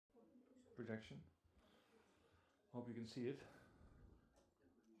projection. Hope you can see it.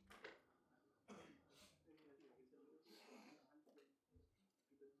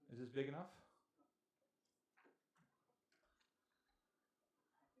 Is this big enough?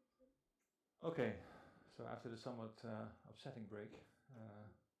 Okay, so after the somewhat upsetting break,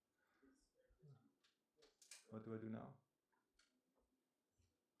 what do I do now?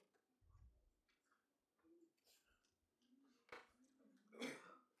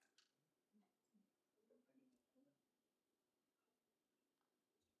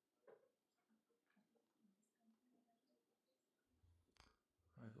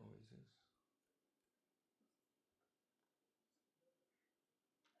 It always is.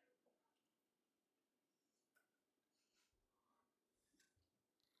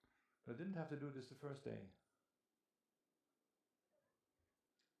 But I didn't have to do this the first day.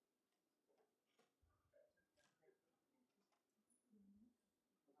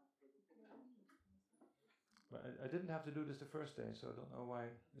 But I didn't have to do this the first day, so I don't know why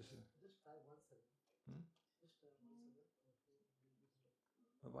this is. Just try once again. Just try once again.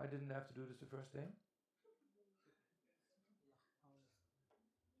 But why didn't I have to do this the first day?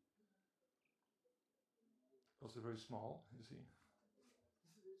 Also very small, you see. This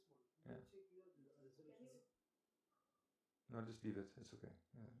is very small. Yeah. Check your resolution. No, just leave it. It's okay.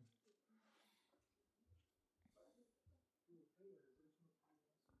 Yeah.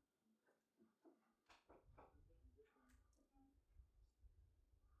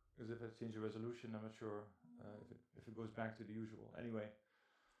 Because if I change the resolution, I'm not sure if it goes back to the usual. Anyway,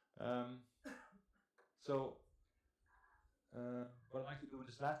 so what I'd like to do in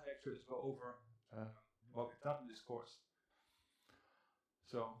this last lecture is go over what we've done in this course.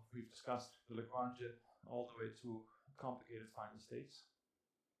 So we've discussed the Lagrangian all the way to complicated final states.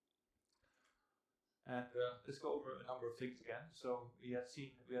 And let's go over a number of things again. So we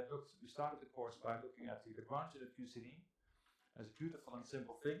started the course by looking at the Lagrangian of QCD as a beautiful and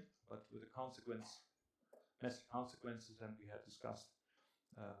simple thing, but with messy consequences, and we had discussed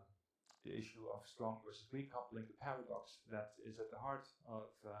the issue of strong versus weak coupling, the paradox that is at the heart of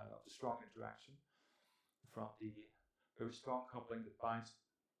the strong interaction, from the very strong coupling that binds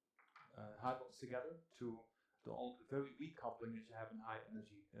hadrons together to the very weak coupling that you have in high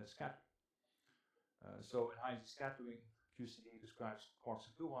energy scattering. So in high energy scattering, QCD describes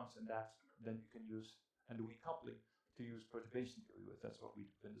quarks and gluons, and that then you can use, and the weak coupling, to use perturbation theory with. That's what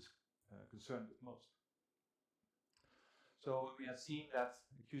we've been concerned with most. So we have seen that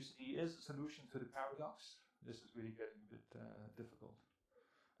QCD is a solution to the paradox. This is really getting a bit difficult.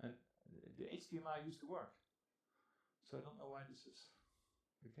 And the HDMI used to work. So I don't know why this is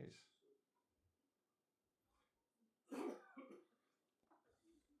the case.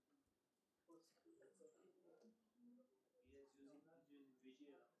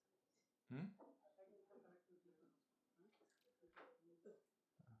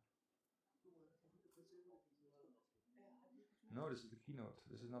 No, this is the keynote.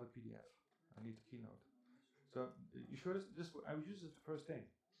 This is not a PDF. I need the keynote. So you sure this? I will use it the first day.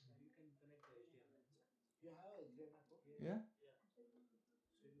 You can connect the HDMI. You have a HDMI port? Yeah? Yeah.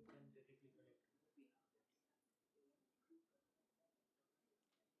 So you can directly connect.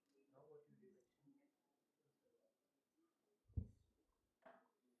 Now what you did actually?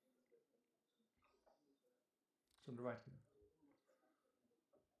 It's on the right here. Yeah.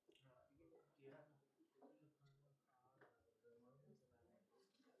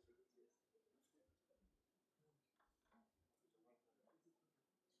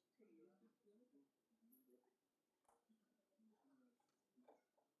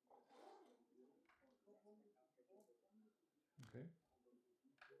 Okay. This for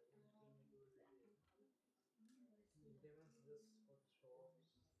shows.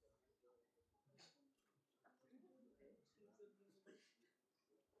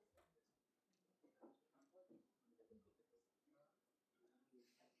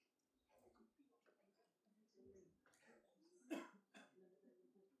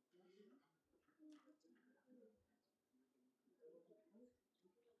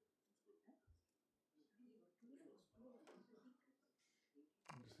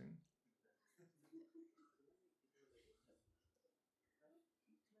 Interesting.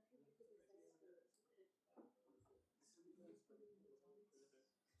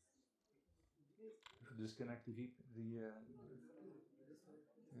 Disconnect the yeah.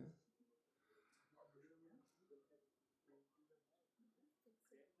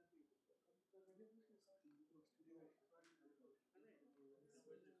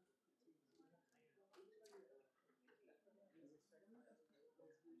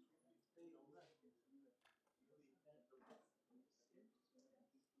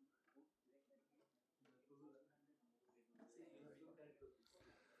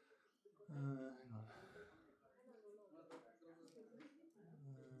 Hang on.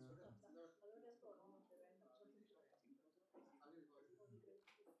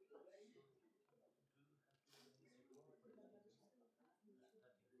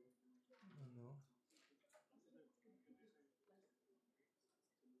 No.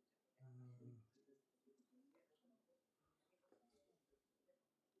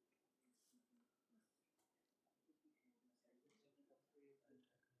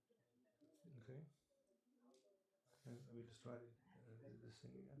 Okay. Let me just try this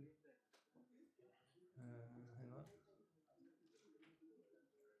thing again. Hang on.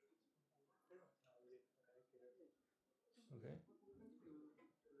 Okay.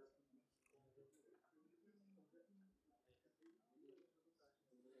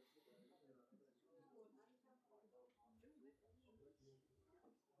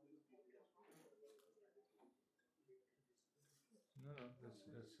 No, that's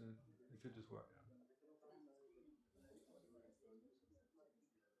it should just work now.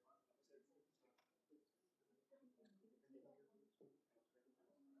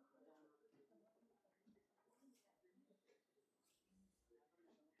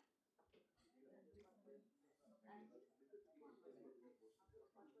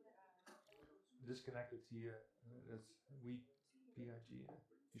 Disconnected here. That's weak PIG.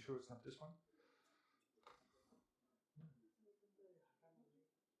 You sure it's not this one?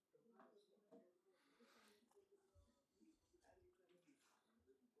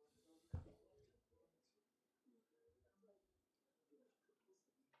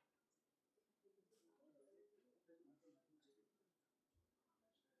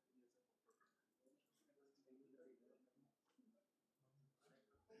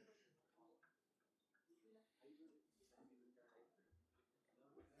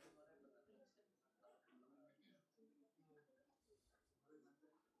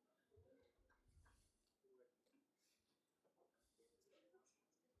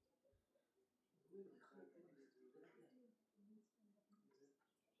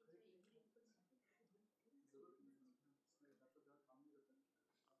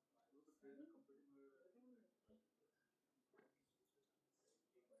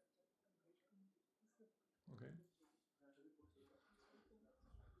 Okay.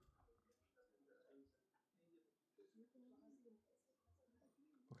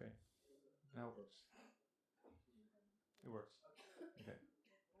 Okay. Now it works. It works. Okay.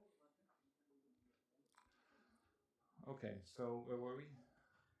 Okay. So where were we?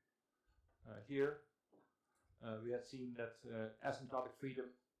 Here we had seen that asymptotic freedom,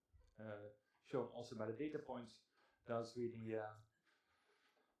 shown also by the data points, does really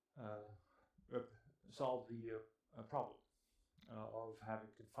solve the problem of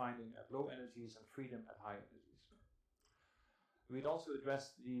confining at low energies and freedom at high energies. We'd also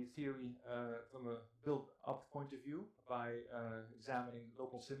addressed the theory from a built-up point of view by examining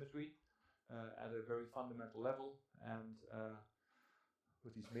local symmetry at a very fundamental level, and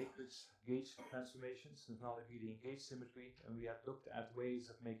with these matrix gauge transformations, synchrologically gauge symmetry, and we had looked at ways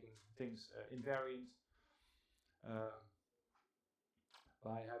of making things invariant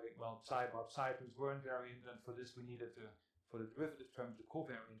by having, well, psi bar psi terms were invariant, and for this we needed for the derivative terms, the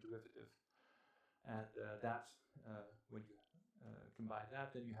covariant derivative, and that when you combine that,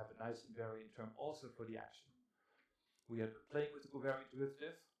 then you have a nice invariant term also for the action. We had been playing with the covariant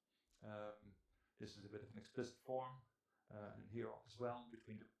derivative. This is a bit of an explicit form, and here as well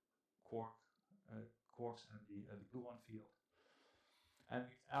between the quarks and the gluon field. And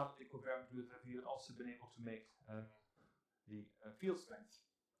without the covariant derivative, we had also been able to make the field strength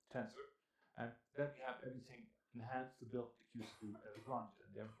tensor, and then we have everything in hand to build the QCD Lagrange,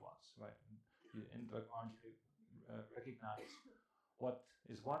 and there it was, right? And in Lagrange, you recognize what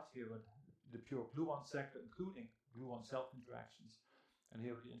is what here, but the pure gluon sector, including gluon self-interactions, and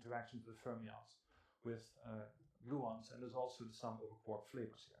here are the interactions with fermions with gluons, and there's also the sum over quark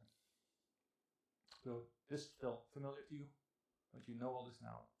flavors here. So this is still familiar to you, but you know all this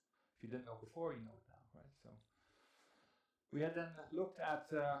now. If you didn't know before, you know it now, right? So we had then looked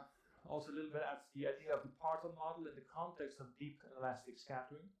at also a little bit at the idea of the parton model in the context of deep and elastic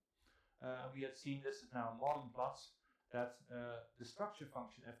scattering. We had seen this is now modern plots that the structure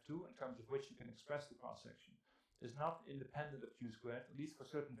function f2, in terms of which you can express the cross-section, is not independent of q squared. At least for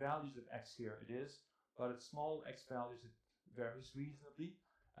certain values of x here it is, but at small x values it varies reasonably,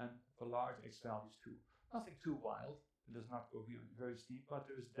 and for large x values too. Nothing too wild, it does not go very steep, but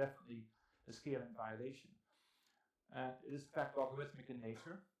there is definitely a scaling violation. And it is in fact logarithmic in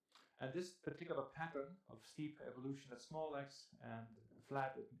nature. And this particular pattern of steep evolution at small x and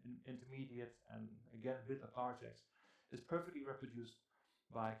flat at intermediate and again a bit at large x is perfectly reproduced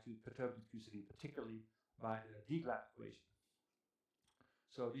by perturbative QCD, particularly by the DGLAD equation.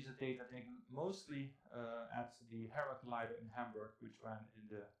 So these are data taken mostly at the Hera Collider in Hamburg, which ran in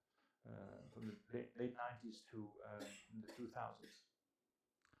the from the late 90s to in the 2000s.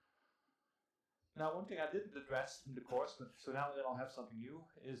 Now, one thing I didn't address in the course, but so now that I'll have something new,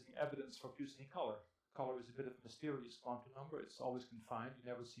 is the evidence for QCD color. Color is a bit of a mysterious quantum number. It's always confined. You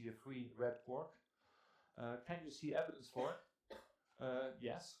never see a free red quark. Can you see evidence for it?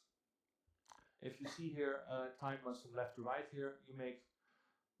 Yes. If you see here, time runs from left to right here,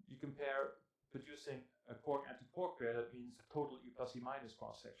 you compare producing a quark-anti-quark pair. That means the total E plus E minus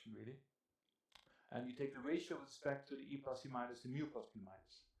cross section, really. And you take the ratio with respect to the E plus E minus to mu plus P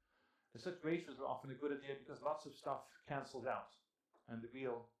minus. And such ratios are often a good idea because lots of stuff cancels out, and the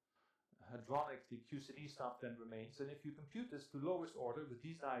real hadronic, the QCD stuff then remains. And if you compute this to lowest order with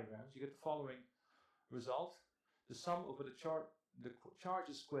these diagrams, you get the following result: the sum over the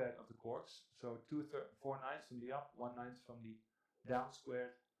charges squared of the quarks, so 4/9 from the up, 1/9 from the down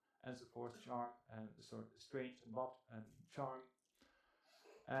squared, and so forth, charm, and sort of strange and Bott and charm.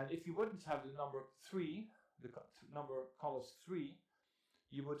 And if you wouldn't have the number 3, the number colors 3,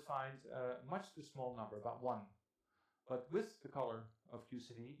 you would find a much too small number, about 1. But with the color of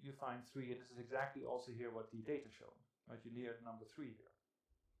QCD, you find 3, and this is exactly also here what the data show. Right? You're near the number 3 here.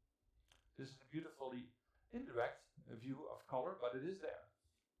 This is a beautifully indirect view of color, but it is there.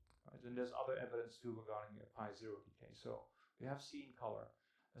 Right? And there's other evidence too regarding pi zero decay. So we have seen color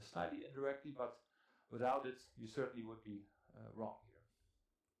slightly indirectly, but without it, you certainly would be wrong here.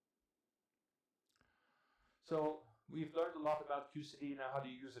 So we've learned a lot about QCD. Now, how do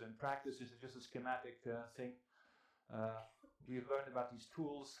you use it in practice? This is just a schematic thing. We've learned about these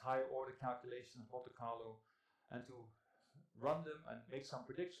tools, higher order calculations, Monte Carlo, and to run them and make some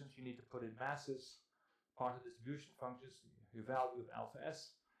predictions, you need to put in masses, partial distribution functions, your value of alpha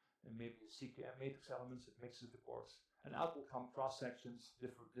s, and maybe the CKM matrix elements that mixes the quarks. And out will come cross sections,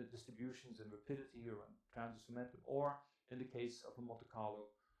 different distributions and rapidity or transverse momentum, or in the case of a Monte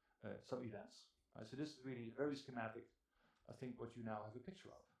Carlo, some events. So this is really very schematic, I think, what you now have a picture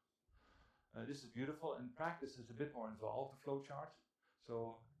of. This is beautiful. In practice, it's a bit more involved, the flowchart.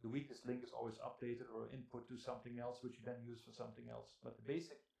 So the weakest link is always updated or input to something else, which you then use for something else. But the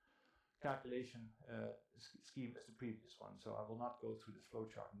basic calculation scheme is the previous one. So I will not go through this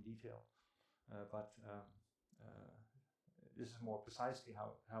flowchart in detail, but this is more precisely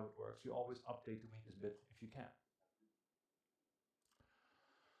how it works. You always update the weakest bit if you can.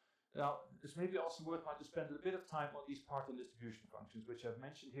 Now, it's maybe also worthwhile to spend a bit of time on these Parton distribution functions, which I've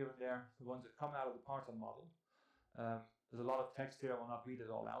mentioned here and there, the ones that come out of the Parton model. There's a lot of text here, I will not read it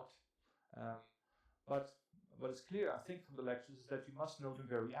all out. But what is clear, I think, from the lectures is that you must know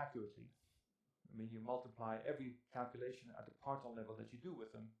them very accurately. I mean, you multiply every calculation at the Parton level that you do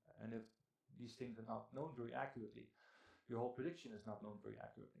with them, and if these things are not known very accurately, your whole prediction is not known very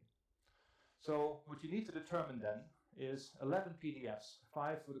accurately. So what you need to determine then is 11 PDFs,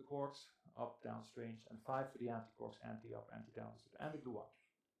 5 for the quarks, up, down, strange, and 5 for the anti-quarks, anti-up, anti-down, and the glue up.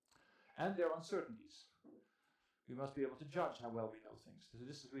 And there are uncertainties. We must be able to judge how well we know things. So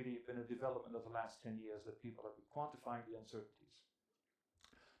this has really been a development of the last 10 years that people have been quantifying the uncertainties.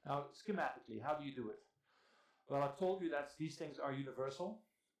 Now, schematically, how do you do it? Well, I've told you that these things are universal,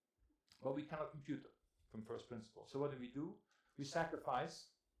 but we cannot compute them from first principles. So what do? We sacrifice,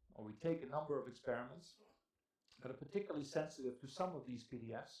 or we take a number of experiments that are particularly sensitive to some of these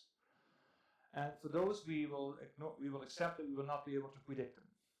PDFs, and for those we will accept that we will not be able to predict them.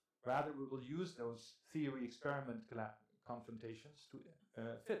 Rather, we will use those theory experiment confrontations to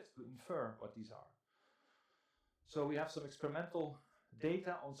infer what these are. So we have some experimental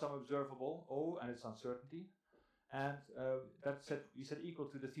data on some observable O and its uncertainty, and we said equal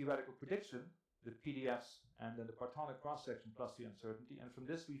to the theoretical prediction, the PDFs, and then the Partonic cross-section plus the uncertainty, and from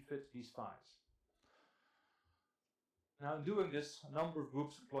this we fit these phi's. Now, in doing this, a number of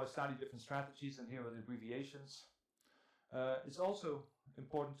groups employ slightly different strategies, and here are the abbreviations. It's also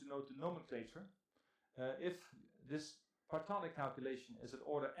important to note the nomenclature. If this Partonic calculation is at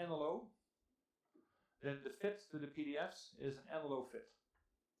order NLO, then the fit to the PDFs is an NLO fit.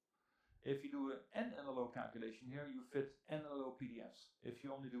 If you do an NLO calculation here, you fit NLO PDFs. If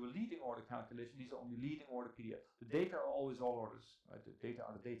you only do a leading order calculation, these are only leading order PDFs. The data are always all orders, right? The data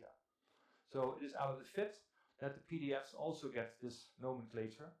are the data. So it is out of the fit that the PDFs also get this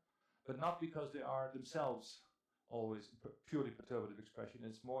nomenclature, but not because they are themselves always purely perturbative expression.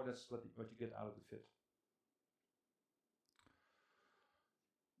 It's more that's what you get out of the fit.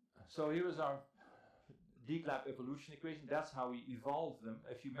 So here is our DGLAB evolution equation. That's how we evolve them.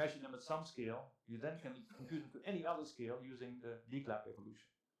 If you measure them at some scale, you then can compute them to any other scale using the DGLAB evolution.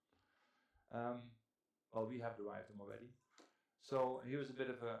 Well, we have derived them already. So here's a bit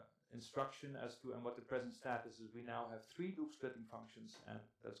of a instruction as to and what the present status is. We now have 3 loop splitting functions, and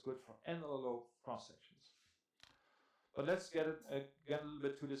that's good for n-low cross sections. But let's get a little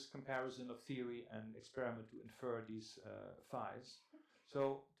bit to this comparison of theory and experiment to infer these phi's.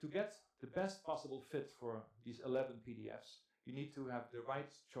 So to get the best possible fit for these 11 PDFs, you need to have the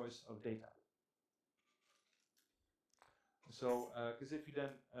right choice of data. So, because if you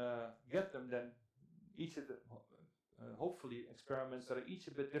then get them, then each of the hopefully experiments that are each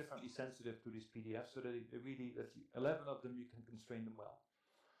a bit differently sensitive to these PDFs, so that they really, that 11 of them you can constrain them well.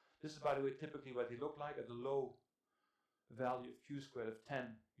 This is, by the way, typically what they look like at the low value of q squared of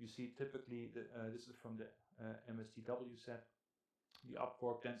 10. You see typically, this is from the MSTW set, the up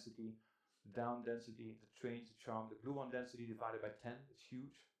quark density, the down density, the trains, the charm, the gluon density divided by 10. It's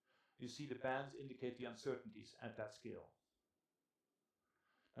huge. You see the bands indicate the uncertainties at that scale.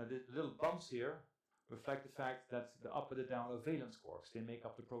 The little bumps here reflect the fact that the up and the down are valence quarks. They make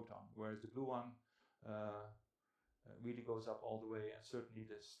up the proton, whereas the gluon really goes up all the way, and certainly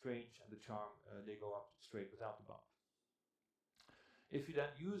the strange and the charm, they go up straight without the bump. If you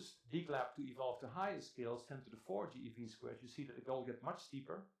then use DGLAB to evolve to higher scales, 10 to the 4 GeV squared, you see that it all gets much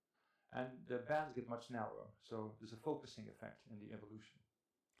steeper and the bands get much narrower. So there's a focusing effect in the evolution.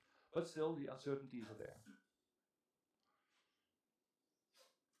 But still, the uncertainties are there.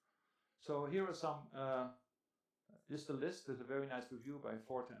 So here are some, just a list. There's a very nice review by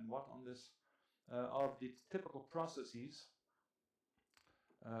Forte and Watt on this, of the typical processes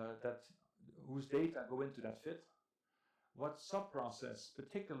whose data go into that fit. What subprocess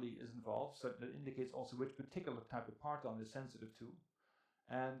particularly is involved, so that indicates also which particular type of parton is sensitive to,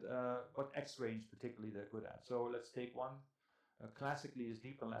 and what X range particularly they're good at. So let's take one. Classically is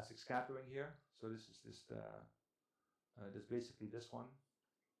deep elastic scattering here. So this is this basically this one.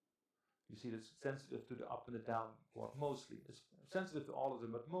 You see it's sensitive to the up and the down quark mostly. It's sensitive to all of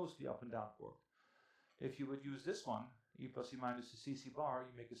them, but mostly up and down quark. If you would use this one, E plus E minus a CC bar,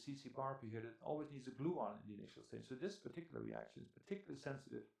 you make a CC bar per here that always needs a gluon in the initial state. So this particular reaction is particularly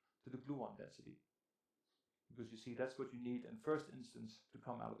sensitive to the gluon density, because you see that's what you need in first instance to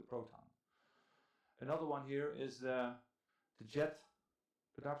come out of the proton. Another one here is the jet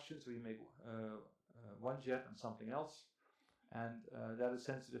production. So you make one jet and something else, and that is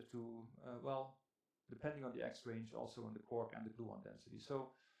sensitive to, well, depending on the X range, also on the quark and the gluon density.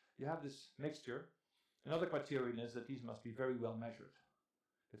 So you have this mixture. Another criterion is that these must be very well measured.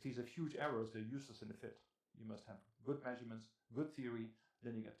 If these have huge errors, they're useless in the fit. You must have good measurements, good theory,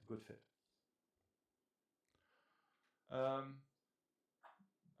 then you get the good fit. I'm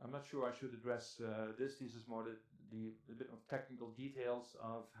not sure I should address this. This is more the bit of technical details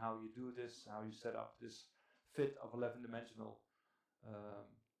of how you do this, how you set up this fit of 11-dimensional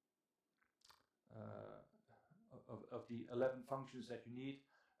of the 11 functions that you need.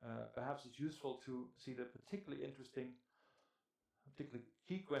 Perhaps it's useful to see the particularly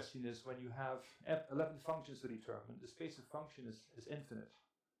key question is when you have 11 functions to determine, the space of function is infinite.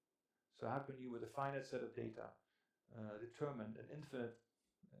 So how can you, with a finite set of data, determine an infinite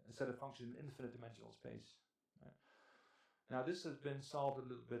set of functions in infinite dimensional space? Right? Now this has been solved a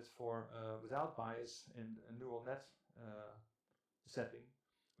little bit for without bias in a neural net setting,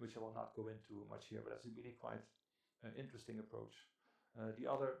 which I will not go into much here, but that's a really quite interesting approach.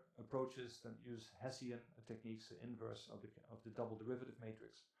 The other approaches that use Hessian techniques, the inverse of the double derivative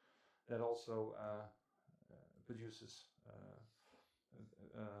matrix, that also produces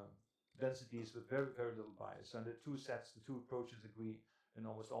densities with very, very little bias. And the two approaches agree in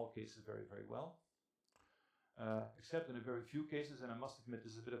almost all cases very, very well. Except in a very few cases, and I must admit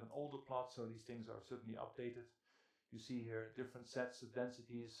this is a bit of an older plot, so these things are certainly updated. You see here different sets of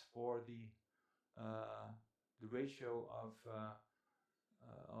densities for the ratio of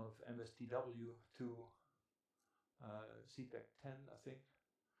MSTW to CTEC 10, I think,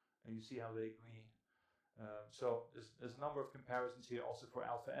 and you see how they agree. So there's a number of comparisons here also for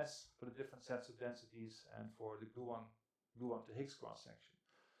alpha S for the different sets of densities and for the gluon to Higgs cross section.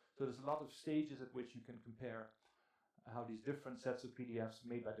 So there's a lot of stages at which you can compare how these different sets of PDFs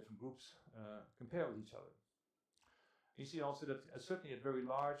made by different groups compare with each other. You see also that certainly at very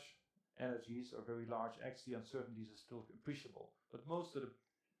large energies or very large X, the uncertainties are still appreciable, but most of the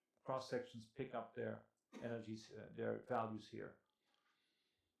cross sections pick up their energies, their values here.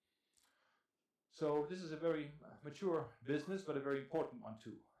 So this is a very mature business, but a very important one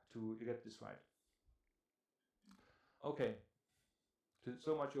too, to get this right. Okay,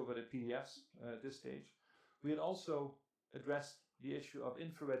 so much over the PDFs at this stage. We had also addressed the issue of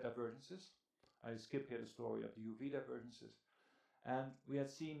infrared divergences. I skip here the story of the UV divergences. And we had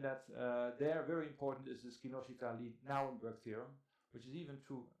seen that there very important is this Kinoshita-Lee-Nauenberg theorem, which is even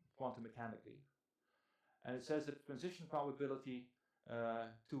true quantum mechanically. And it says that transition probability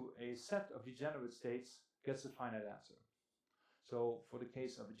to a set of degenerate states gets a finite answer. So for the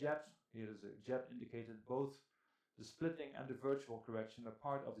case of a jet, here is a jet indicated, both the splitting and the virtual correction are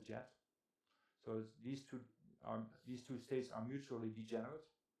part of the jet. So these two states are mutually degenerate,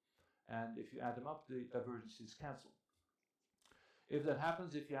 and if you add them up, the divergences cancel. If that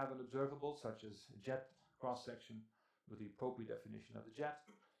happens, if you have an observable such as a jet cross-section with the appropriate definition of the jet,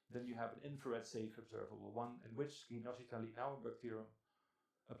 then you have an infrared safe observable, one in which the Kinoshita-Lee-Nauenberg theorem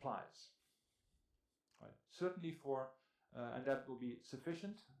applies. Right. Certainly for, and that will be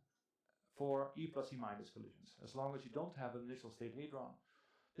sufficient for E plus E minus collisions. As long as you don't have an initial state hadron,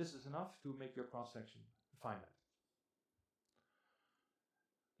 this is enough to make your cross-section finite.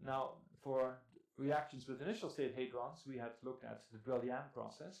 Now, for reactions with initial state hadrons, we had looked at the Drell-Yan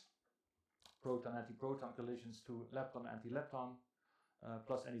process, proton-antiproton collisions to lepton-antilepton,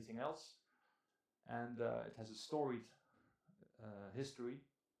 plus anything else. And it has a storied history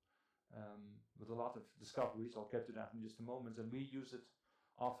with a lot of discoveries. I'll get to that in just a moment. And we use it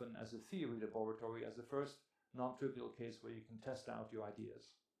often as a theory laboratory, as the first non-trivial case where you can test out your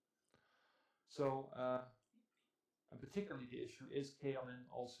ideas. So, and particularly the issue, is KLN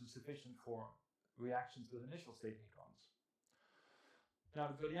also sufficient for reactions with initial state hadrons? Now,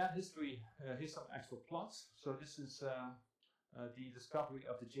 the Drell-Yan history, here's some actual plots. So this is the discovery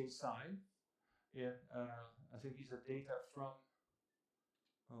of the J psi in, I think these are data from,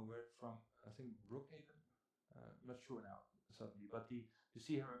 I think Brookhaven? I'm not sure now, suddenly, but you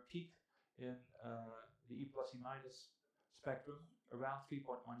see here a peak in the E plus E minus spectrum around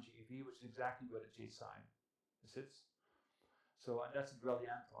 3.1 GeV, which is exactly where the J psi sits. So, and that's the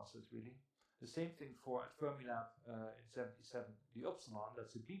Drell-Yan process, really. The same thing for at Fermilab in 77, the upsilon,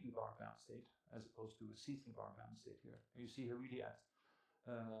 that's a BB bar bound state, as opposed to a C3 bar bound state here. And you see here really at,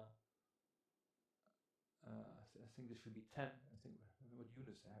 I think this should be 10, I think, I don't know what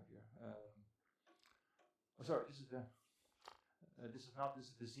units I have here. Oh, sorry, this is the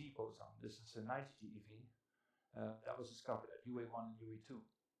Z boson, this is a 90 GeV. That was discovered at UA1 and UA2.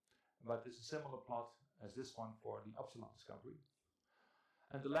 But it's a similar plot as this one for the upsilon discovery.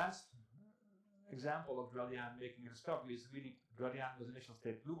 And the last example of Drell-Yan making a discovery is really Drell-Yan with initial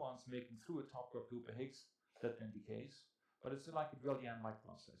state gluons making through a top group loop a Higgs that then decays. But it's like a Drell-Yan-like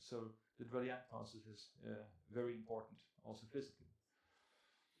process. So the Drell-Yan process is very important, also physically.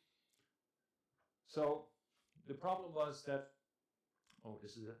 So the problem was that, oh,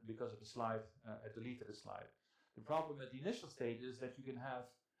 this is because of the slide, I deleted the slide. The problem at the initial state is that you can have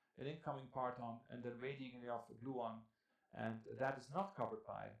an incoming parton and then radiating off a gluon, and that is not covered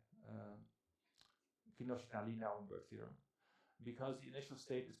by Kinoshita-Lee-Nauenberg theorem, because the initial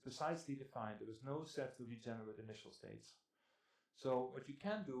state is precisely defined. There is no set of degenerate initial states. So what you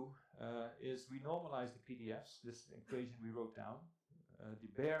can do is renormalize the PDFs, this equation we wrote down.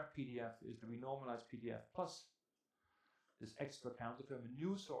 The bare PDF is the renormalized PDF plus this extra counter term, a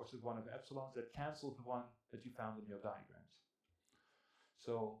new source of 1 of epsilons that cancels the one that you found in your diagrams.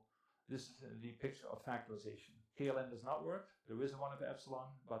 So this is the picture of factorization. KLN does not work. There is a 1 of epsilon,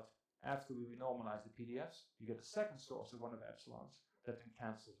 but after we renormalize the PDFs, you get a second source of 1 of epsilons that then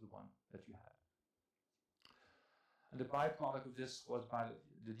cancels the one that you had. And the byproduct of this was by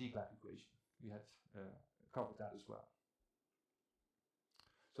the Dirac equation. We had covered that as well.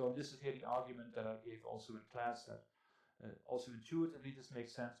 So this is here the argument that I gave also in class, that also intuitively this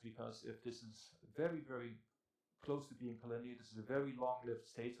makes sense, because if this is very, very close to being collinear, this is a very long-lived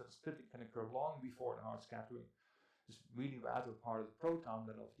state, so the splitting can occur long before the hard scattering. It's really rather part of the proton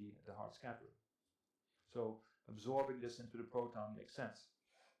than of the hard scattering. So absorbing this into the proton makes sense.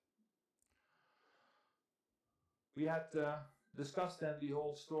 We had discussed then the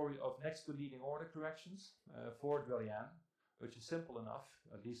whole story of next to leading order corrections for Drell-Yan, which is simple enough,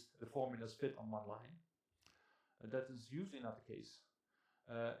 at least the formulas fit on one line. That is usually not the case.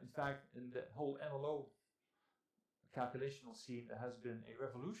 In fact, in the whole NLO calculational scene, there has been a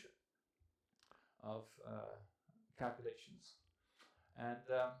revolution of calculations. And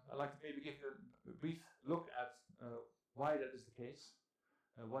I'd like to maybe give you a brief look at why that is the case,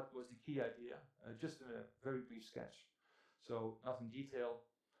 what was the key idea, just in a very brief sketch. So nothing detailed.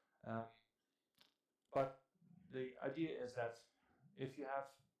 But the idea is that if you have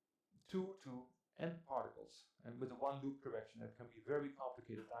 2 to n particles, and with a 1 loop correction, that can be a very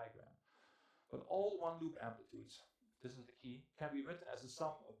complicated diagram. But all 1 loop amplitudes this is the key, can be written as a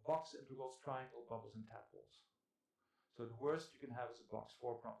sum of box integrals, triangle, bubbles, and tadpoles. So the worst you can have is a box,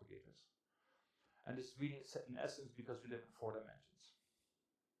 4 propagators. And this is really in essence because we live in 4 dimensions.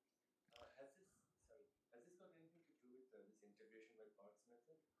 Has this got anything to do with this integration by parts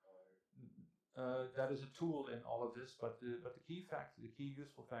method, or? That is a tool in all of this, but the key fact, the key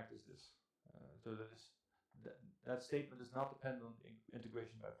useful fact is this. So that statement is not dependent on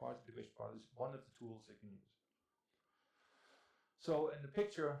integration by parts. Integration by parts is one of the tools they can use. So in the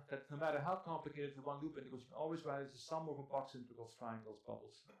picture, that no matter how complicated the one loop integrals, you can always write it as a sum over box integrals, triangles,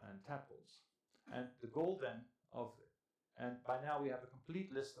 bubbles, and tadpoles. And the goal then and by now we have a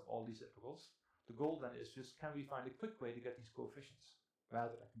complete list of all these integrals. The goal then is just, can we find a quick way to get these coefficients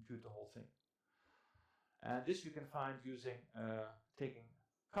rather than compute the whole thing? And this you can find using taking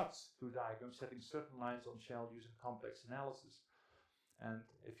cuts through diagrams, setting certain lines on shell using complex analysis. And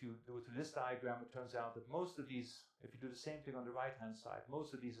if you do it to this diagram, it turns out that most of these, if you do the same thing on the right-hand side,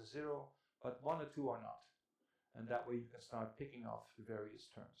 most of these are 0, but 1 or 2 are not. And that way you can start picking off the various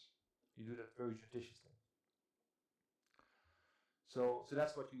terms. You do that very judiciously. So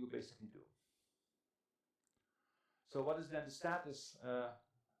that's what you will basically do. So what is then the status,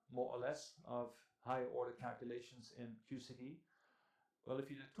 more or less, of higher order calculations in QCD? Well, if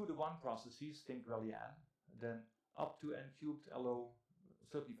you do 2-to-1 processes, think Rayleigh, then up to n cubed LO,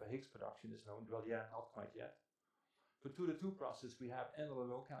 certainly for Higgs production, is known. Rayleigh not quite yet. For 2-to-2 process, we have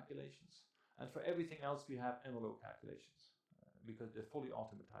NLO calculations, and for everything else, we have NLO calculations because they're fully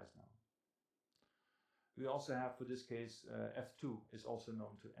automatized now. We also have, for this case, F2 is also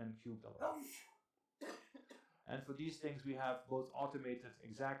known to n cubed LO. And for these things, we have both automated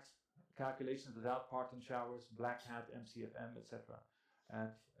exact calculations without Parton showers, Black Hat, MCFM, etc. And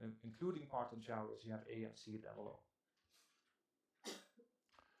including Parton showers, you have AMC and NLO.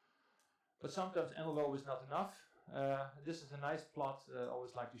 But sometimes NLO is not enough. This is a nice plot I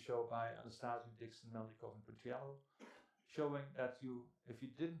always like to show by Anastasio, Dixon, Melnikov, and Petriello, showing that if you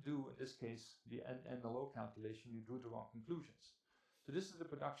didn't do, in this case, the NLO calculation, you drew the wrong conclusions. So this is the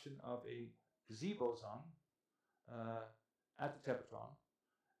production of a Z boson at the tevatron,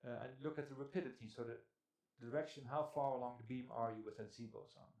 and look at the rapidity, so the direction, how far along the beam are you with that Z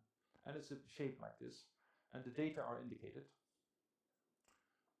boson. And it's a shape like this, and the data are indicated.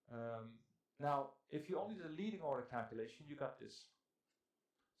 Now, if you only did a leading order calculation, you got this.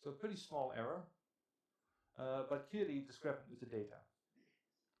 So a pretty small error, but clearly discrepant with the data.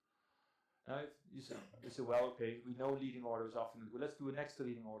 Now, if you say, well, okay, we know leading order is often, well, let's do a next to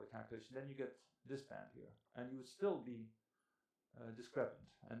leading order calculation, then you get this band here, and you would still be discrepant.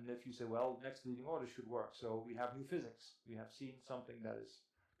 And if you say, well, next to leading order should work, so we have new physics. We have seen something that is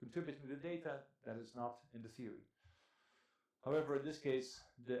contributing to the data that is not in the theory. However, in this case,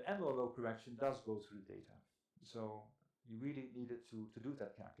 the NLO correction does go through the data. So you really needed to do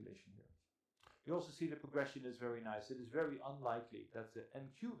that calculation here. You also see the progression is very nice. It is very unlikely that the n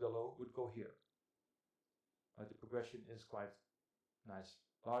cubed LO would go here. The progression is quite nice.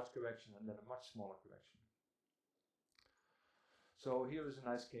 Large correction and then a much smaller correction. So here is a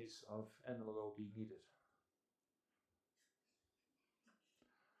nice case of NLO being needed.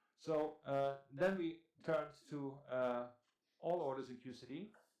 So then we turned to all orders in QCD,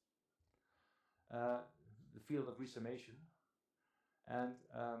 the field of resummation. And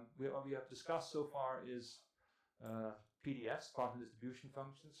what we have discussed so far is PDFs, Parton distribution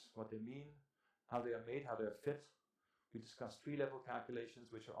functions, what they mean, how they are made, how they are fit. We discussed tree-level calculations,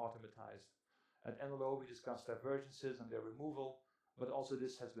 which are automatized. At NLO, we discussed divergences and their removal, but also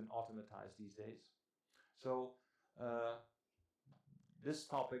this has been automatized these days. So this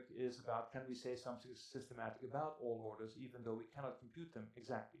topic is about, can we say something systematic about all orders, even though we cannot compute them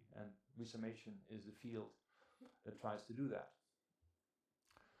exactly, and resummation is the field that tries to do that.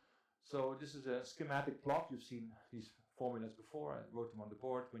 So this is a schematic plot. You've seen these formulas before. I wrote them on the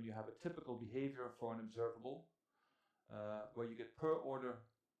board. When you have a typical behavior for an observable, where you get per order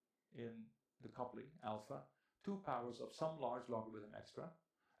in the coupling, alpha, 2 powers of some large logarithm extra,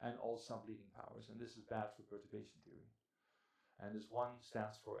 and all subleading powers. And this is bad for perturbation theory. And this 1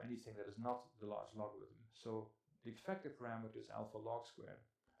 stands for anything that is not the large logarithm. So the effective parameter is alpha log squared.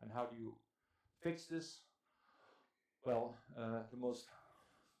 And how do you fix this? Well,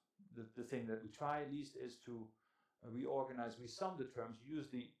 the thing that we try at least is to reorganize, we sum the terms, use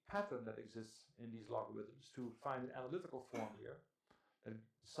the pattern that exists in these logarithms to find an analytical form here that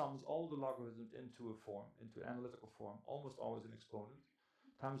sums all the logarithms into a form, into an analytical form, almost always an exponent,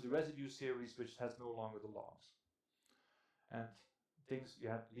 times the residue series, which has no longer the logs. And things, you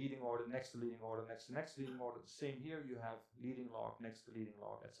have leading order, next to leading order, next to next to leading order. The same here, you have leading log, next to leading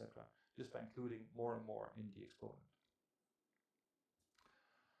log, etc. Just by including more and more in the exponent.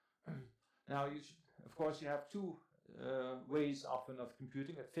 Now, of course, you have two ways often of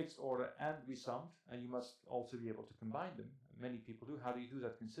computing, a fixed order and resummed, and you must also be able to combine them. Many people do. How do you do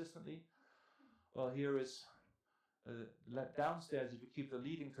that consistently? Well, here is downstairs, if you keep the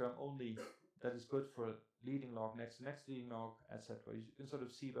leading term only, that is good for leading log, next leading log, etc. You can sort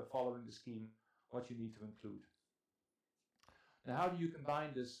of see by following the scheme what you need to include. Now, how do you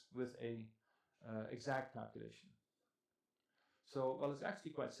combine this with a exact calculation? So, well, it's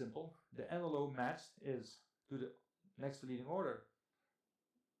actually quite simple. The NLO matched is to the next to leading order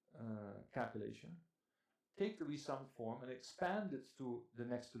calculation. Take the resummed form and expand it to the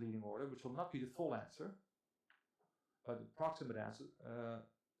next to leading order, which will not be the full answer, but the approximate answer.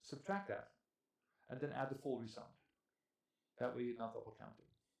 Subtract that, and then add the full resummed. That way you're not double counting.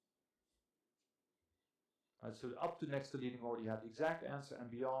 Right, so up to next to leading order you have the exact answer, and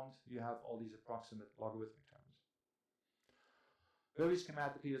beyond you have all these approximate logarithmic terms. Very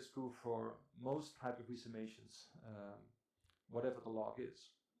schematically, it's true for most type of resummations, whatever the log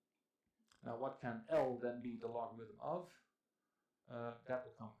is. Now, what can L then be the logarithm of? That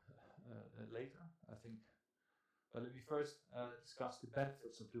will come later, I think. But let me first discuss the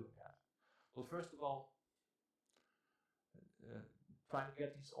benefits of doing that. Well, first of all, trying to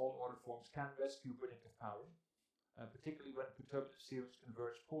get these all-order forms can rescue predictive power, particularly when perturbative series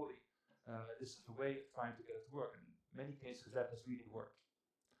converge poorly. This is a way of trying to get it to work. In many cases, that has really worked.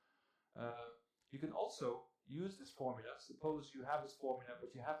 You can also use this formula. Suppose you have this formula,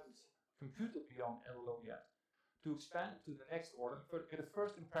 but you haven't computed beyond NLO yet, to expand to the next order and get a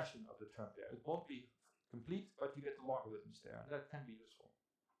first impression of the term there. It won't be complete, but you get the logarithms there, and that can be useful.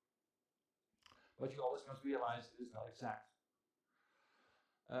 But you always must realize it is not exact.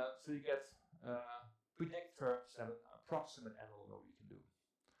 So you get predict terms that an approximate NLO you can do.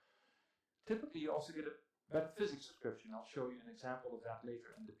 Typically, you also get a better physics description. I'll show you an example of that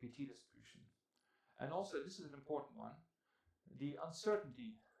later in the PT distribution. And also, this is an important one, the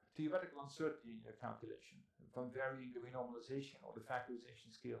uncertainty, theoretical uncertainty calculation from varying the renormalization or the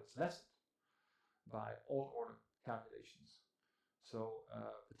factorization scale is lessened by all order calculations. So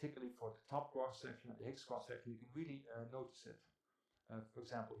particularly for the top cross section and the Higgs cross section, you can really notice it. For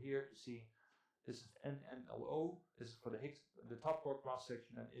example, here you see this is NLO, this is for the Higgs, the top cross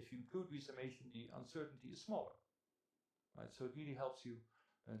section, and if you include resummation, the uncertainty is smaller. Right? So it really helps you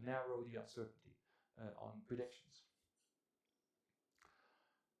narrow the uncertainty on predictions.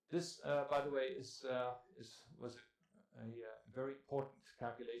 This, by the way, was a very important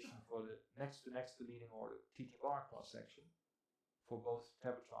calculation for the next to leading order TT bar cross section for both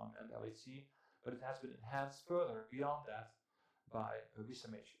Tevatron and LHC, but it has been enhanced further beyond that by a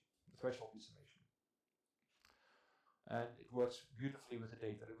resummation, threshold resummation. And it works beautifully with the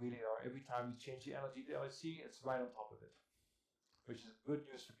data. They really are. Every time you change the energy to LHC, it's right on top of it, which is good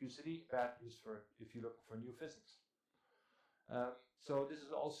news for QCD, bad news for if you're looking for new physics. So this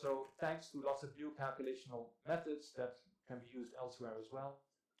is also thanks to lots of new calculational methods that can be used elsewhere as well.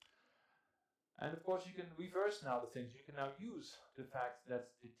 And of course you can reverse now the things. You can now use the fact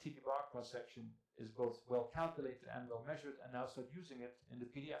that the TT bar cross section is both well calculated and well measured, and now start using it in the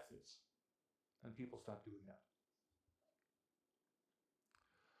PDF fits. And people start doing that.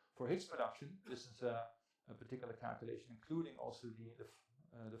 For Higgs production, this is a particular calculation, including also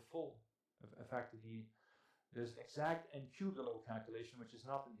the full, in fact, there's an exact NQ below calculation, which is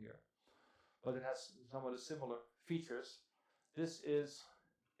not in here, but it has some of the similar features. This is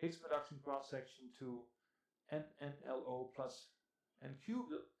Higgs production cross section to NLO plus NQ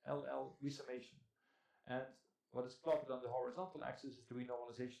LL resummation. And what is plotted on the horizontal axis is the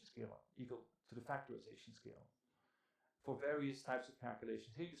renormalization scale equal to the factorization scale for various types of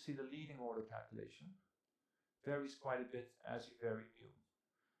calculations. Here you see the leading order calculation. Varies quite a bit as you vary mu.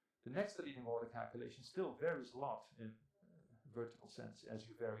 The next to leading order calculation still varies a lot in vertical sense as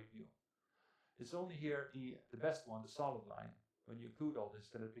you vary mu. It's only here the best one, the solid line, when you include all this,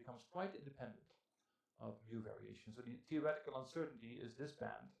 that it becomes quite independent of mu variation. So the theoretical uncertainty is this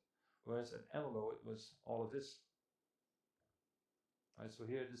band, whereas at NLO it was all of this. Right, so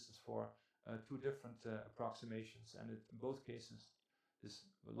here this is for two different approximations, and in both cases, this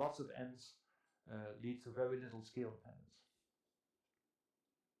lots of n's lead to very little scale dependence.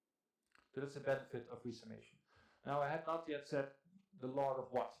 So that's a benefit of resummation. Now I had not yet said the log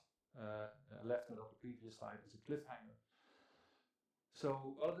of what. I left it on the previous slide as a cliffhanger.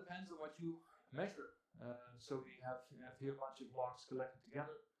 So, well, it depends on what you measure. So we have here a bunch of logs collected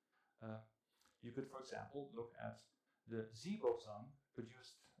together. You could, for example, look at the Z boson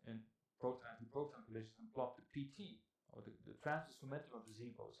produced in proton-to-proton collisions and plot the PT, or the transverse momentum of the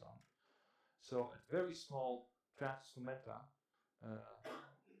Z boson. So at very small transverse momenta,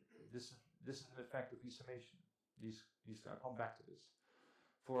 this this is an effect of resummation. I'll come back to this.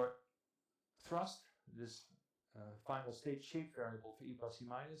 For thrust, this final state shape variable for E plus E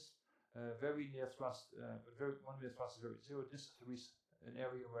minus, very near thrust, one near thrust is very zero. This is an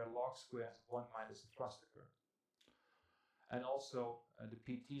area where log squares of 1 minus the thrust occur. And also the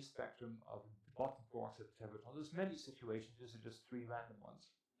PT spectrum of bottom quarks at the temperature. There's many situations, these are just 3 random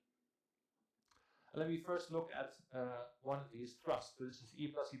ones. Let me first look at one of these thrusts. So this is E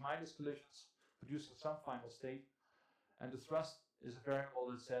plus E minus collisions producing some final state. And the thrust is a variable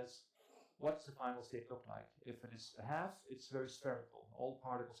that says, what does the final state look like? If it is a half, it's very spherical. All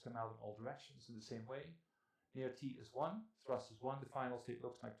particles come out in all directions in the same way. Near T is 1, thrust is 1, the final state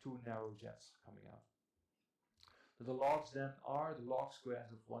looks like 2 narrow jets coming out. So the logs then are the log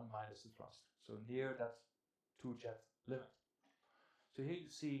squares of 1 minus the thrust. So near that 2-jet limit. So here you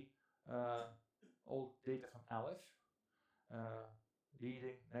see old data from Aleph,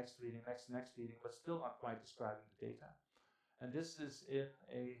 leading, next leading, next leading, but still not quite describing the data. And this is in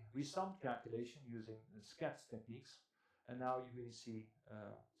a resummed calculation using the SCATS techniques. And now you really see,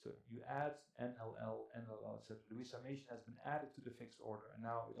 so you add NLL, etc. The resummation has been added to the fixed order, and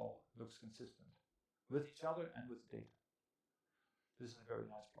now it all looks consistent with each other and with the data. This is a very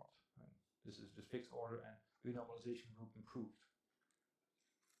nice plot. Right? This is the fixed order and renormalization group improved.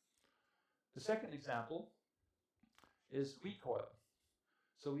 The second example is recoil.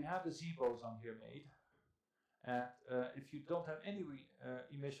 So we have the Z boson here made, and if you don't have any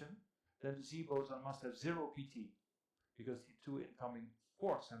emission, then the Z boson must have 0 PT, because the 2 incoming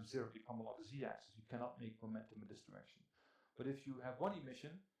quarks have 0, they come along the Z-axis. You cannot make momentum in this direction. But if you have 1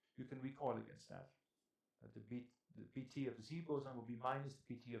 emission, you can recoil against that. The PT of the Z boson will be minus the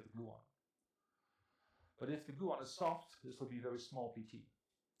PT of the gluon. But if the gluon is soft, this will be very small PT.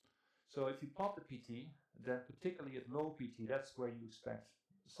 So if you plot the PT, then particularly at low PT, that's where you expect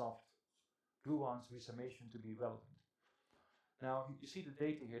soft gluons resummation to be relevant. Now you see the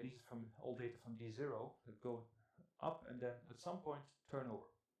data here, these are from all data from D0 that go up and then at some point turn over.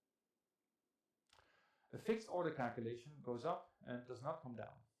 A fixed order calculation goes up and does not come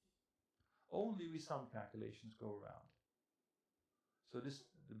down. Only resummed calculations go around. So this is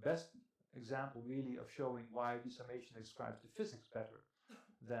the best example really of showing why resummation describes the physics better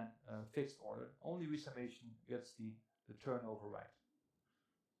than fixed order. Only resummation gets the turnover right.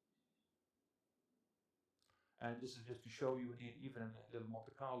 And this is just to show you indeed, even in a little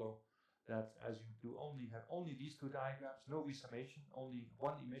Monte Carlo, that as you do have only these 2 diagrams, no resummation, only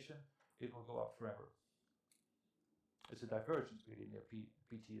 1 emission, it will go up forever. It's a divergence really near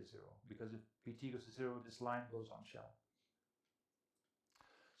PT is 0, because if PT goes to 0, this line goes on shell.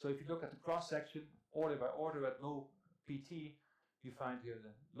 So if you look at the cross section, order by order at low PT, you find here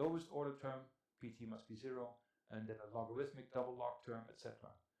the lowest order term, PT must be 0, and then a logarithmic double log term, etc.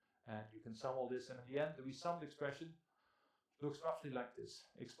 And you can sum all this, and in the end, the resummed expression looks roughly like this.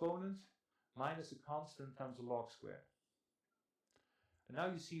 Exponent minus a constant times a log square. And now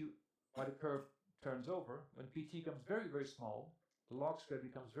you see why the curve turns over. When PT becomes very, very small, the log square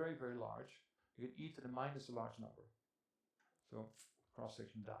becomes very, very large. You get e to the minus a large number. So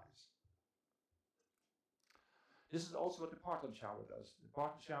cross-section dies. This is also what the Parton shower does. The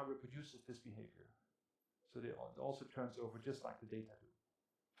Parton shower reproduces this behavior. So it also turns over just like the data do.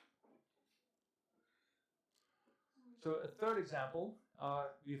 So a third example,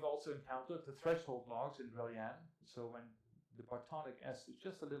 we've also encountered the threshold logs in Brillian. So when the Partonic S is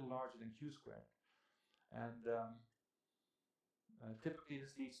just a little larger than Q squared. And typically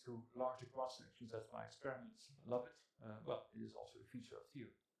this leads to larger cross sections. That's why experiments love it. Well, it is also a feature of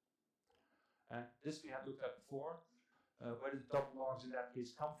theory. And this we had looked at before. Where did the double logs in that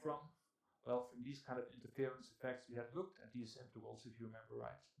case come from? Well, from these kind of interference effects, we had looked at these integrals, if you remember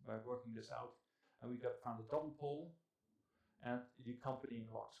right, by working this out. And we found a double pole and the accompanying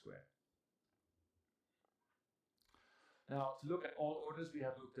log square. Now, to look at all orders, we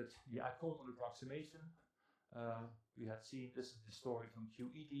have looked at the iconal approximation. We had seen, this is the story from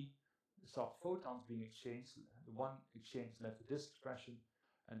QED, the soft photons being exchanged. The 1 exchange led to this expression,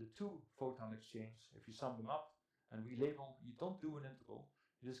 and the 2 photon exchange, if you sum them up and relabel, you don't do an integral,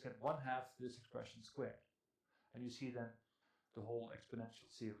 you just get 1/2 this expression squared. And you see then the whole exponential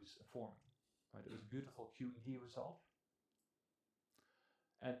series forming. Right? It was a beautiful QED result.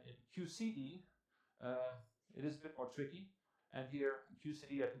 And in QCD, it is a bit more tricky. And here in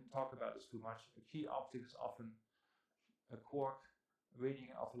QCD, I didn't talk about this too much. A key object is often a quark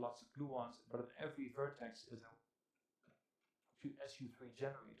radiating off lots of gluons, but on every vertex is a SU3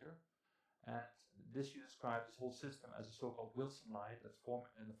 generator. And this you describe this whole system as a so-called Wilson line,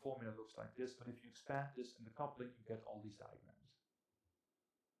 and the formula looks like this. But if you expand this in the coupling, you get all these diagrams.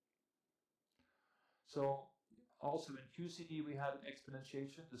 So also in QCD we had an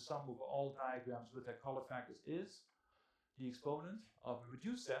exponentiation. The sum of all diagrams with their color factors is the exponent of a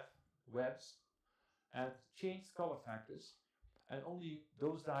reduced set, webs, and changed color factors, and only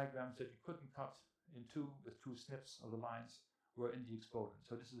those diagrams that you couldn't cut in two with two snips of the lines were in the exponent.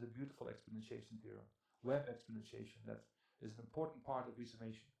 So this is a beautiful exponentiation theorem, web exponentiation, that is an important part of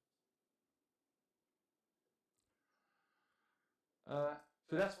resummation.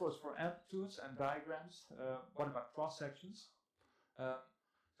 So that's for amplitudes and diagrams. What about cross sections?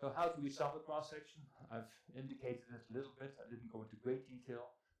 So how do we solve the cross section? I've indicated it a little bit. I didn't go into great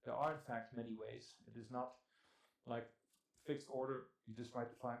detail. There are in fact many ways. It is not like fixed order. You just write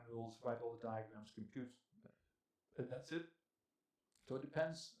the final rules, write all the diagrams, compute, and that's it. So it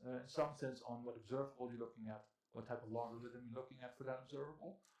depends in some sense on what observable you're looking at, what type of logarithm you're looking at for that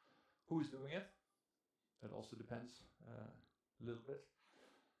observable, who is doing it. That also depends a little bit.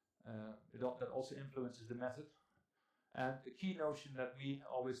 That also influences the method. And the key notion that we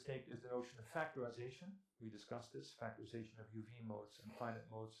always take is the notion of factorization. We discussed this, factorization of UV modes and finite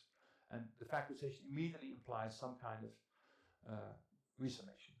modes. And the factorization immediately implies some kind of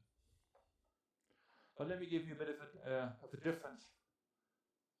resummation. But let me give you a bit of a different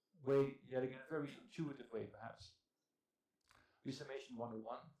way, yet again, a very intuitive way perhaps. Resummation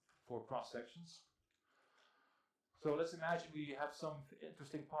 101 for cross sections. So let's imagine we have some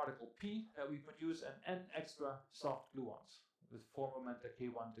interesting particle P that we produce and n extra soft gluons with form momenta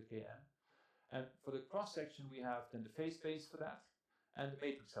K1 to Kn. And for the cross section we have then the phase space for that and the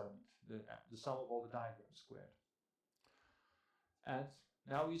matrix element, the sum of all the diagrams squared. And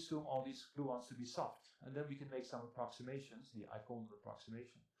now we assume all these gluons to be soft, and then we can make some approximations, the iconal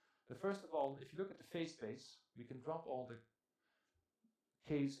approximation. But first of all, if you look at the phase space, we can drop all the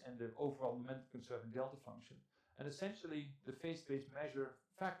k's and the overall momentum conserving delta function. And essentially, the phase space measure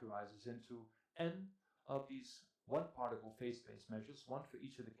factorizes into n of these one particle phase space measures, one for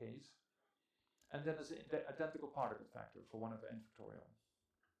each of the k's. And then there's an identical particle factor for 1 over n factorial.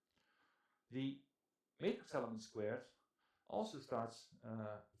 The matrix element squared also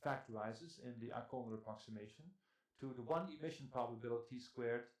factorizes in the iconal approximation to the 1 emission probability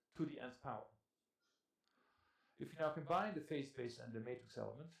squared to the nth power. If you now combine the phase space and the matrix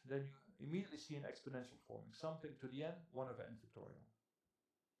element, then you immediately see an exponential forming, something to the n, 1 over n factorial.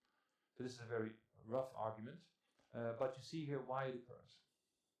 So this is a very rough argument, but you see here why it occurs.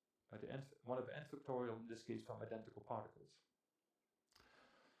 The 1 over n factorial, in this case, from identical particles.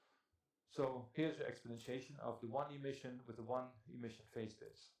 So here's your exponentiation of the 1 emission with the 1 emission phase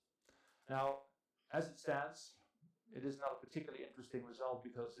space. Now, as it stands, it is not a particularly interesting result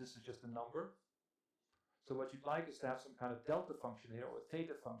because this is just a number. So what you'd like is to have some kind of delta function here, or a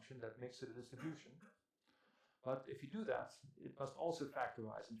theta function that makes it a distribution. But if you do that, it must also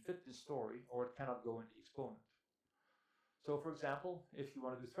factorize and fit this story, or it cannot go in the exponent. So for example, if you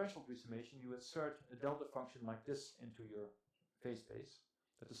want to do threshold resummation, you insert a delta function like this into your phase space,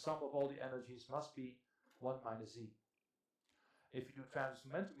 that the sum of all the energies must be 1 minus z. If you do transverse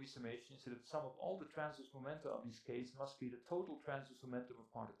momentum resummation, you say that the sum of all the transverse momenta of these k's must be the total transverse momentum of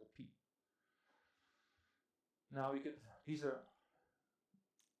particle p. Now these are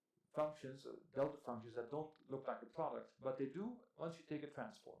functions, delta functions, that don't look like a product, but they do once you take a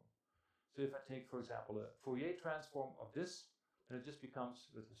transform. So if I take, for example, a Fourier transform of this, then it just becomes,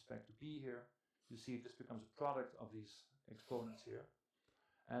 with respect to b here, you see it just becomes a product of these exponents here.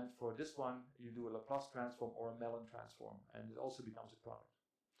 And for this one, you do a Laplace transform or a Mellin transform, and it also becomes a product.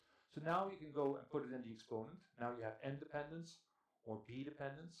 So now you can go and put it in the exponent. Now you have n dependence or b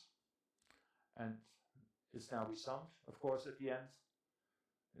dependence, and it's now resummed. Of course, at the end,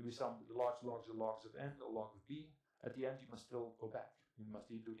 we sum the large logs of n or log of b. At the end, you must still go back. You must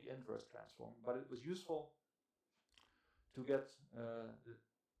do the inverse transform. But it was useful to get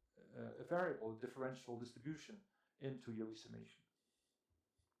a variable differential distribution into your resummation.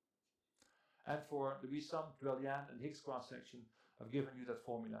 And for the resummed Brilliant and Higgs cross-section, I've given you that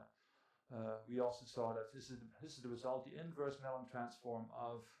formula. We also saw that this is the result, the inverse Mellin transform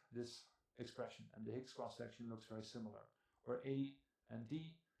of this expression, and the Higgs cross-section looks very similar, where A and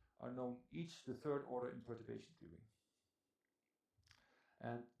D are known each the third order in perturbation theory.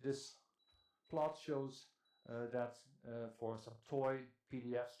 And this plot shows that for some toy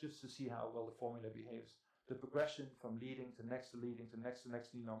PDFs, just to see how well the formula behaves, the progression from leading to next to leading to next to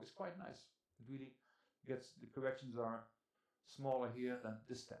next leading log is quite nice. It really gets, the corrections are smaller here than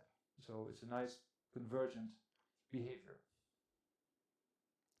this step. So it's a nice convergent behavior.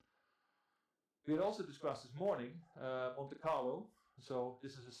 We had also discussed this morning Monte Carlo. So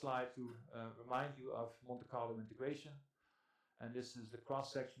this is a slide to remind you of Monte Carlo integration. And this is the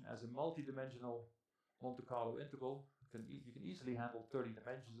cross-section as a multi-dimensional Monte Carlo integral, you can easily handle 30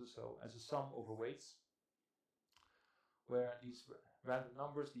 dimensions or so as a sum over weights, where these random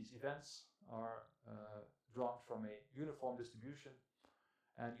numbers, these events, are drawn from a uniform distribution,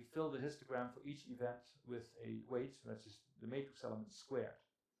 and you fill the histogram for each event with a weight, that's just the matrix element squared.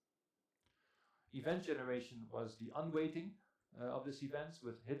 Event generation was the unweighting of these events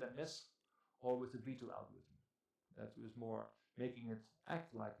with hit and miss, or with the Vito algorithm. That was more making it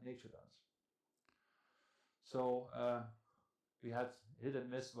act like nature does. So we had hit and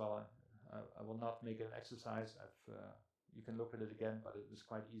miss. Well, I will not make it an exercise. You can look at it again, but it was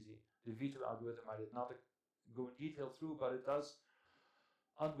quite easy. The Vito algorithm I did not go in detail through, but it does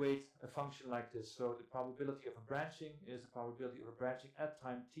unweight a function like this. So the probability of a branching is the probability of a branching at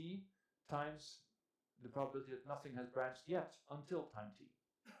time t times the probability that nothing has branched yet until time t.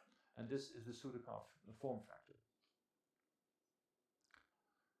 And this is the Sudakov form factor.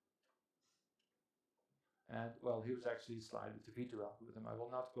 And well, here's actually a slide with the Vito algorithm. I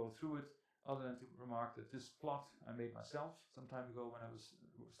will not go through it, other than to remark that this plot I made myself some time ago when I was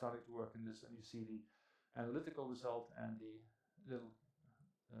starting to work in this, and you see the analytical result and the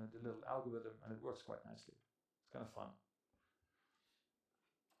little algorithm, and it works quite nicely. It's kind of fun.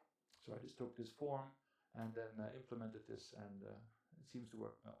 So I just took this form and then implemented this, and it seems to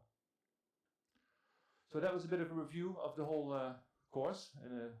work well. So that was a bit of a review of the whole course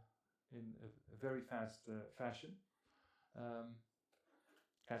in a very fast fashion.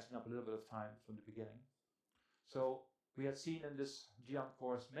 Catching up a little bit of time from the beginning. So we had seen in this Geant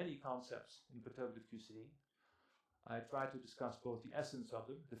course many concepts in perturbative QCD. I tried to discuss both the essence of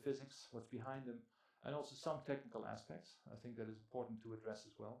them, the physics, what's behind them, and also some technical aspects. I think that is important to address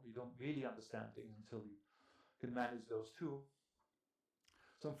as well. You don't really understand things until you can manage those two.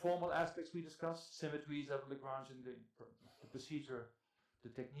 Some formal aspects we discussed, symmetries of Lagrangian, the procedure, the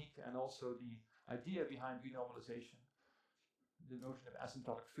technique, and also the idea behind renormalization, the notion of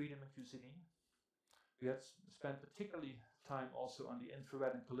asymptotic freedom in QCD. We had spent particularly time also on the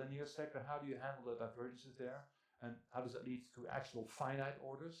infrared and collinear sector. How do you handle the divergences there? And how does that lead to actual finite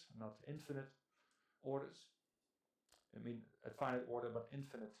orders, not infinite orders? I mean, at finite order, but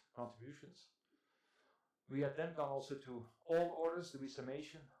infinite contributions. We had then gone also to all orders, the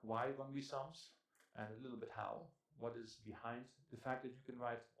resummation, why one resums, and a little bit how. What is behind the fact that you can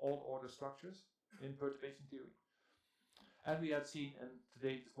write all order structures in perturbation theory. And we had seen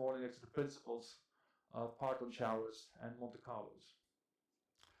today, this morning, actually the principles of Parton showers and Monte Carlos.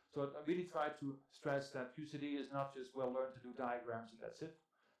 So I really tried to stress that QCD is not just well learned to do diagrams and that's it.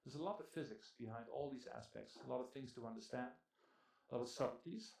 There's a lot of physics behind all these aspects, a lot of things to understand, a lot of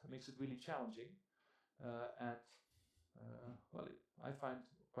subtleties. It makes it really challenging. Well, I find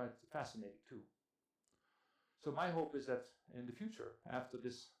quite fascinating too. So my hope is that in the future, after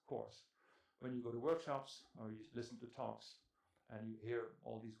this course, when you go to workshops or you listen to talks and you hear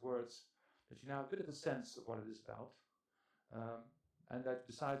all these words, that you now have a bit of a sense of what it is about, and that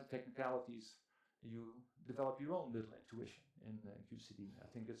besides the technicalities, you develop your own little intuition in QCD. I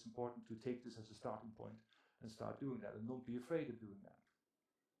think it's important to take this as a starting point and start doing that, and don't be afraid of doing that.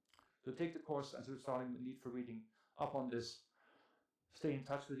 So take the course as a starting need for reading up on this. Stay in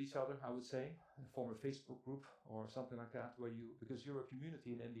touch with each other, I would say, form a Facebook group or something like that, where because you're a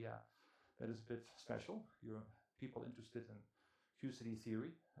community in India that is a bit special. You're people interested in QCD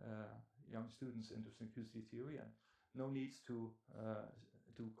theory, young students interested in QCD theory, and no need to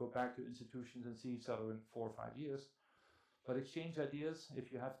go back to institutions and see each other in 4 or 5 years, but exchange ideas.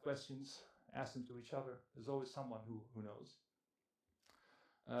 If you have questions, ask them to each other. There's always someone who knows.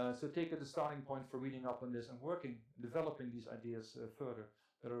 So take it as a starting point for reading up on this and developing these ideas further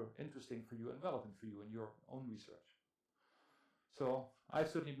that are interesting for you and relevant for you in your own research. So I've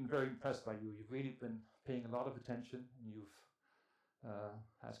certainly been very impressed by you. You've really been paying a lot of attention, and you've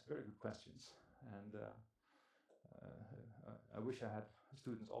asked very good questions. And I wish I had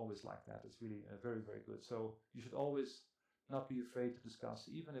students always like that. It's really very, very good. So you should always not be afraid to discuss,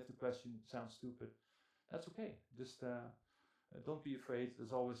 even if the question sounds stupid. That's okay. Just don't be afraid.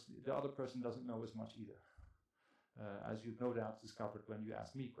 There's always the other person doesn't know as much either, as you've no doubt discovered when you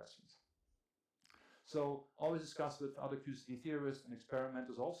ask me questions. So always discuss with other QCD theorists and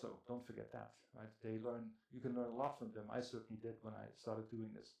experimenters also. Don't forget that, right? You can learn a lot from them. I certainly did when I started doing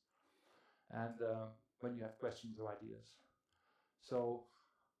this. And when you have questions or ideas. So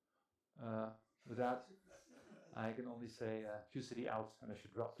with that, I can only say QCD out, and I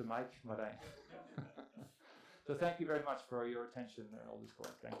should drop the mic, but I... So thank you very much for your attention and all this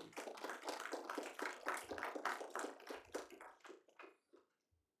course. Thank you.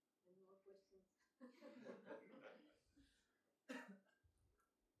 Any more questions?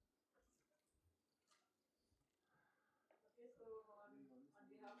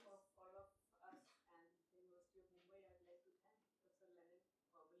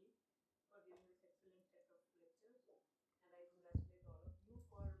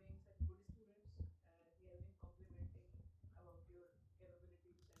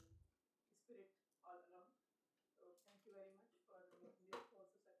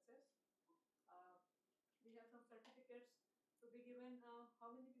 certificates to be given.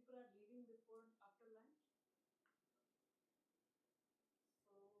 How many people are leaving before after lunch?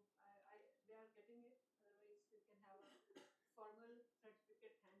 So they are getting it. Otherwise, we can have a formal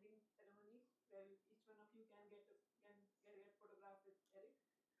certificate handing ceremony where each one of you can get a photograph with Eric.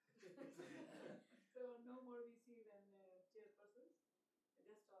 So no more VCs and chairpersons.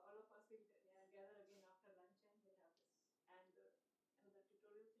 Just all of us will gather again after lunch and we'll have this and another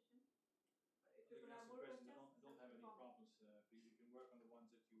tutorial session. If I people can have answer more questions. questions, I don't have any inform me. problems. We can work on the ones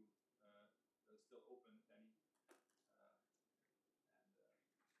that you that are still open, if any, and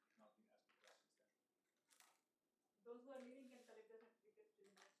now you can ask me questions then. Those who are leaving can collect the certificates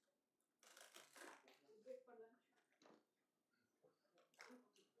during this time. We'll break for lunch.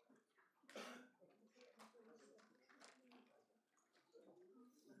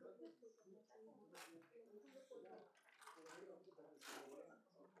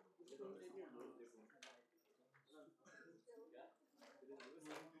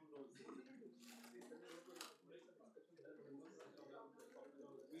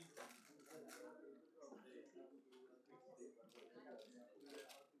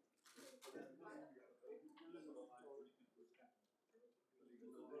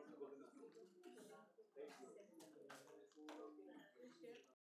 Share.